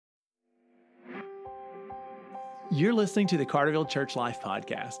You're listening to the Carterville Church Life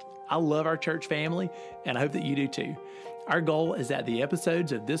Podcast. I love our church family, and I hope that you do too. Our goal is that the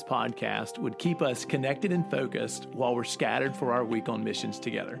episodes of this podcast would keep us connected and focused while we're scattered for our week on missions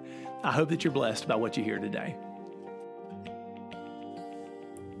together. I hope that you're blessed by what you hear today.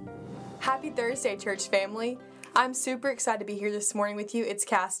 Happy Thursday, church family. I'm super excited to be here this morning with you. It's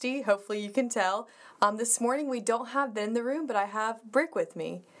Casty. Hopefully you can tell. This morning we don't have Ben in the room, but I have Brick with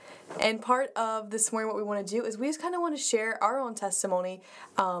me. And part of this morning what we want to do is we just kind of want to share our own testimony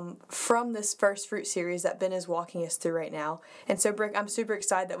from this First Fruit series that Ben is walking us through right now. And so, Brick, I'm super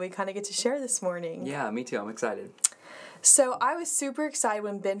excited that we kind of get to share this morning. Yeah, me too. I'm excited. So I was super excited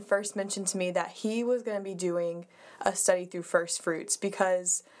when Ben first mentioned to me that he was going to be doing a study through First Fruits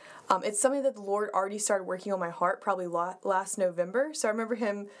because it's something that the Lord already started working on my heart probably last November. So I remember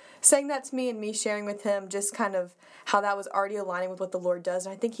him saying that to me and me sharing with him just kind of how that was already aligning with what the Lord does.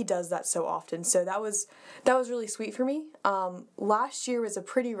 And I think he does that so often. So that was really sweet for me. Last year was a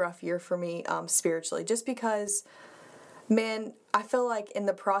pretty rough year for me spiritually just because, man, I feel like in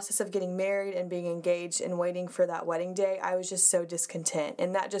the process of getting married and being engaged and waiting for that wedding day, I was just so discontent.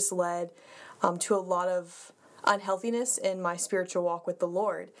 And that just led to a lot of unhealthiness in my spiritual walk with the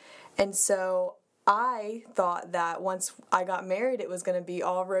Lord. And so I thought that once I got married, it was going to be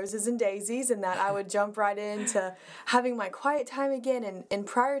all roses and daisies and that I would jump right into having my quiet time again. And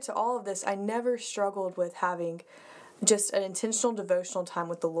prior to all of this, I never struggled with having just an intentional devotional time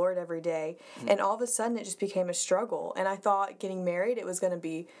with the Lord every day. And all of a sudden, it just became a struggle. And I thought getting married, it was going to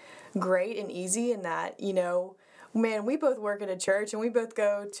be great and easy and that, you know, man, we both work at a church and we both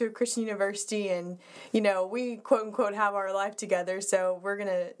go to a Christian university and, you know, we quote unquote have our life together. So we're going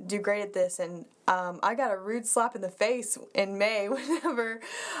to do great at this. And I got a rude slap in the face in May whenever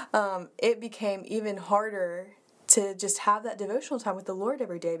it became even harder to just have that devotional time with the Lord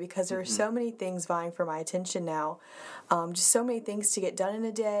every day because there are so many things vying for my attention now. Just so many things to get done in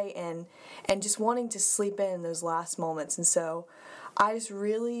a day and just wanting to sleep in those last moments. And so I just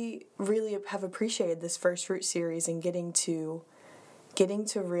really, really have appreciated this First Fruit series and getting to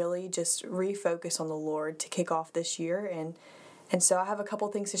really just refocus on the Lord to kick off this year. And so I have a couple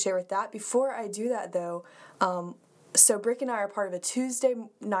things to share with that. Before I do that, though, so Brick and I are part of a Tuesday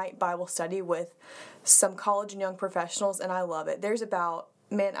night Bible study with some college and young professionals, and I love it. There's about,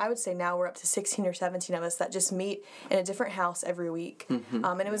 man, I would say now we're up to 16 or 17 of us that just meet in a different house every week.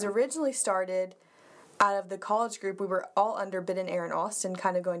 And it was originally started out of the college group. We were all under Ben and Aaron Austin,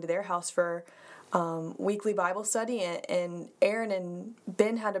 kind of going to their house for weekly Bible study, and Aaron and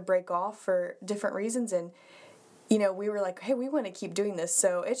Ben had to break off for different reasons, and you know, we were like, hey, we want to keep doing this.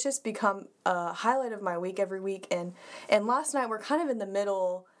 So it's just become a highlight of my week every week. And last night we're kind of in the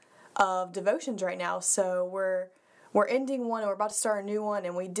middle of devotions right now. So we're ending one and we're about to start a new one,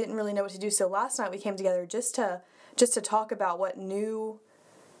 and we didn't really know what to do. So last night we came together just to talk about what new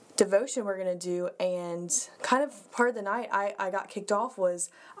devotion we're going to do. And kind of part of the night I got kicked off was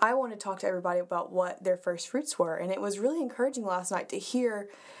I wanted to talk to everybody about what their first fruits were. And it was really encouraging last night to hear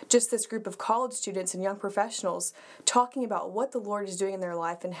just this group of college students and young professionals talking about what the Lord is doing in their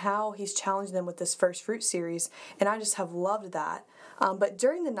life and how He's challenging them with this First Fruit series. And I just have loved that. But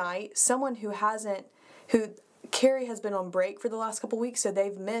during the night, someone who Carrie has been on break for the last couple weeks, so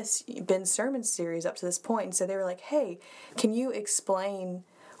they've missed Ben's sermon series up to this point. And so they were like, hey, can you explain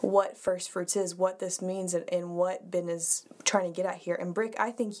what First Fruits is, what this means, and what Ben is trying to get at here. And Brick,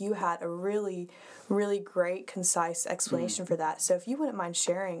 I think you had a really, really great, concise explanation for that. So if you wouldn't mind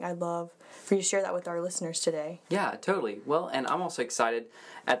sharing, I'd love for you to share that with our listeners today. Yeah, totally. Well, and I'm also excited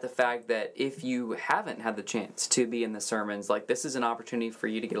at the fact that if you haven't had the chance to be in the sermons, like this is an opportunity for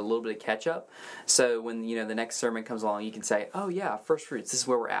you to get a little bit of catch up. So when, you know, the next sermon comes along, you can say, oh yeah, First Fruits, this is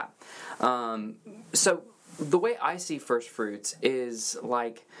where we're at. So the way I see First Fruits is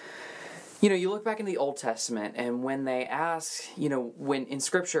like, you know, you look back in the Old Testament, and when they ask, you know, when in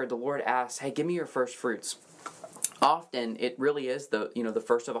Scripture the Lord asks, hey, give me your first fruits, often it really is the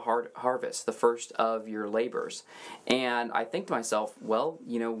first of a harvest, the first of your labors. And I think to myself, well,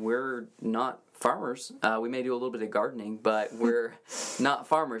 you know, we're not farmers. We may do a little bit of gardening, but we're not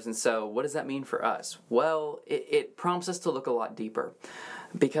farmers. And so what does that mean for us? Well, it prompts us to look a lot deeper,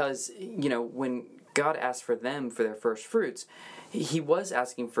 because, you know, when God asked for them for their first fruits, He was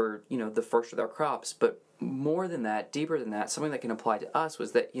asking for, you know, the first of their crops, but more than that, deeper than that, something that can apply to us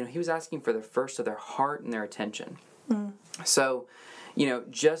was that, you know, He was asking for the first of their heart and their attention. So, you know,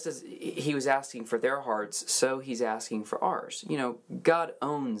 just as He was asking for their hearts, so He's asking for ours. You know, God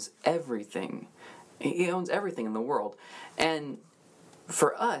owns everything. He owns everything in the world. And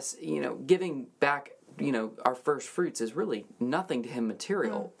for us, you know, giving back, you know, our first fruits is really nothing to Him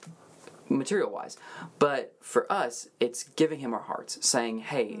material. material-wise. But for us, it's giving him our hearts, saying,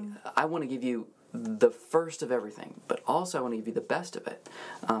 hey, I want to give you the first of everything, but also I want to give you the best of it.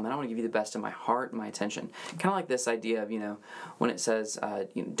 And I want to give you the best of my heart and my attention. Kind of like this idea of, when it says,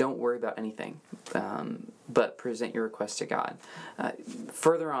 don't worry about anything, but present your request to God.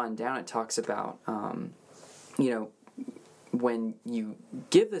 Further on down, it talks about, when you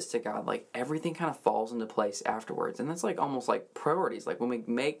give this to God, like everything kind of falls into place afterwards. And that's like almost like priorities. Like when we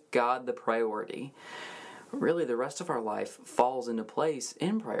make God the priority, really the rest of our life falls into place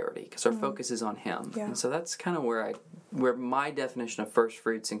in priority because our focus is on him. Yeah. And so that's kind of where my definition of first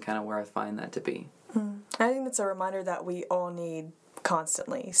fruits and kind of where I find that to be. I think that's a reminder that we all need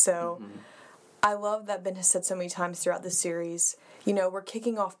constantly. So I love that Ben has said so many times throughout this series, we're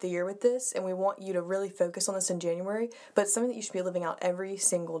kicking off the year with this, and we want you to really focus on this in January, but it's something that you should be living out every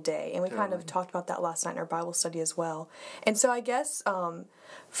single day. And we kind of talked about that last night in our Bible study as well. And so I guess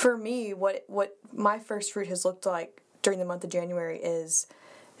for me, what my first fruit has looked like during the month of January is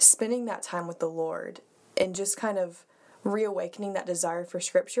spending that time with the Lord and just kind of reawakening that desire for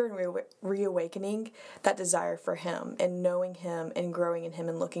Scripture and reawakening that desire for Him and knowing Him and growing in Him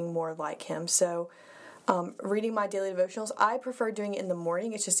and looking more like Him. So reading my daily devotionals, I prefer doing it in the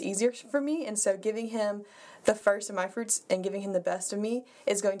morning. It's just easier for me. And so giving Him the first of my fruits and giving Him the best of me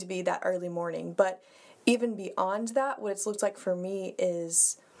is going to be that early morning. But even beyond that, what it's looked like for me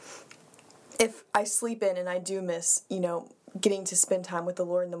is if I sleep in and I do miss, getting to spend time with the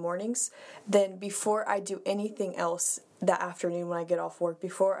Lord in the mornings, then before I do anything else that afternoon when I get off work,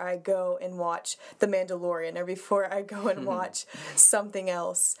 before I go and watch The Mandalorian or before I go and watch something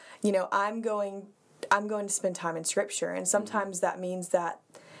else, I'm going to spend time in Scripture. And sometimes that means that,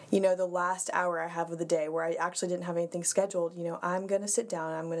 the last hour I have of the day where I actually didn't have anything scheduled, I'm going to sit down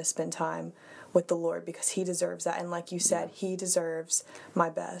and I'm going to spend time with the Lord because He deserves that. And like you said, He deserves my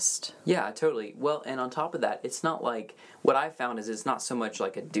best. Yeah, totally. Well, and on top of that, it's not like, what I've found is it's not so much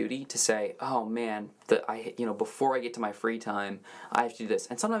like a duty to say, oh man, before I get to my free time, I have to do this.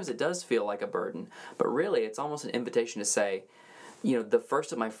 And sometimes it does feel like a burden, but really it's almost an invitation to say, the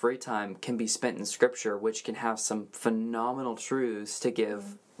first of my free time can be spent in Scripture, which can have some phenomenal truths to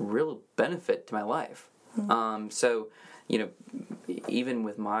give real benefit to my life. So, even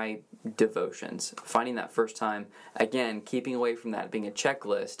with my devotions, finding that first time, again, keeping away from that being a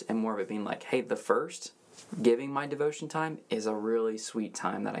checklist and more of it being like, hey, the first, giving my devotion time is a really sweet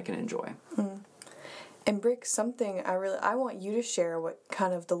time that I can enjoy. And Brick, something I want you to share what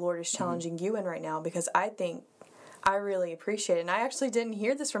kind of the Lord is challenging you in right now, because I think I really appreciate it. And I actually didn't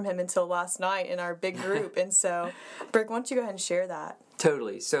hear this from him until last night in our big group. And so, Brick, why don't you go ahead and share that?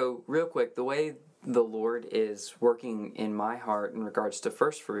 Totally. So, real quick, the way the Lord is working in my heart in regards to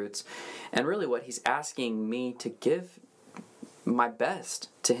first fruits, and really what He's asking me to give my best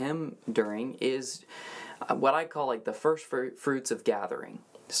to Him during, is what I call like the first fruits of gathering.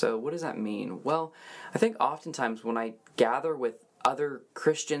 So what does that mean? Well, I think oftentimes when I gather with other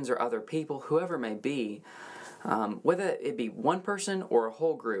Christians or other people, whoever it may be, whether it be one person or a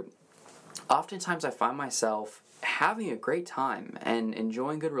whole group, oftentimes I find myself having a great time and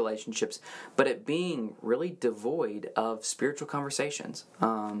enjoying good relationships, but it being really devoid of spiritual conversations,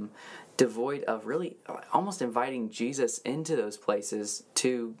 devoid of really almost inviting Jesus into those places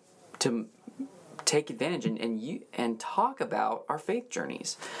to take advantage and talk about our faith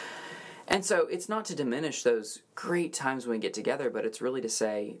journeys. And so it's not to diminish those great times when we get together, but it's really to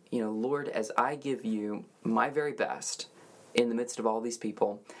say, Lord, as I give you my very best in the midst of all these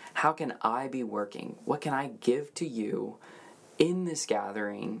people, how can I be working? What can I give to you in this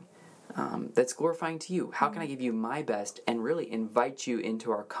gathering that's glorifying to you? How can I give you my best and really invite you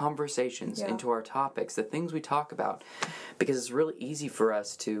into our conversations, into our topics, the things we talk about? Because it's really easy for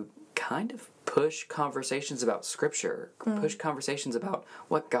us to kind of push conversations about Scripture, push conversations about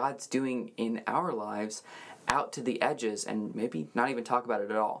what God's doing in our lives out to the edges and maybe not even talk about it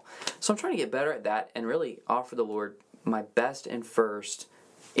at all. So I'm trying to get better at that and really offer the Lord my best and first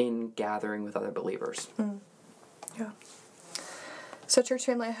in gathering with other believers. Yeah. So church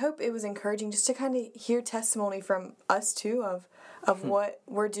family, I hope it was encouraging just to kind of hear testimony from us too of what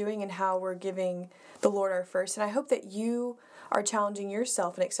we're doing and how we're giving the Lord our first. And I hope that you are challenging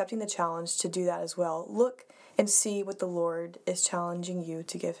yourself and accepting the challenge to do that as well. Look and see what the Lord is challenging you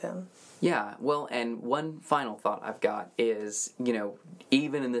to give Him. Yeah, well, and one final thought I've got is,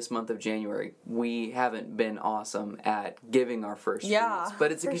 even in this month of January, we haven't been awesome at giving our first fruits.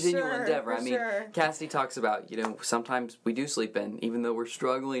 But it's a continual endeavor. Cassidy talks about, sometimes we do sleep in, even though we're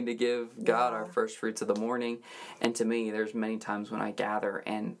struggling to give God our first fruits of the morning. And to me, there's many times when I gather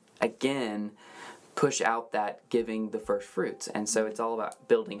and, again, push out that giving the first fruits. And so it's all about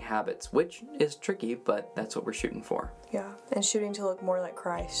building habits, which is tricky, but that's what we're shooting for. Yeah, and shooting to look more like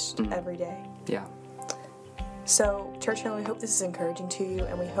Christ every day. Yeah. So, church family, we hope this is encouraging to you,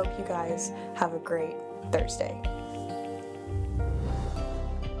 and we hope you guys have a great Thursday.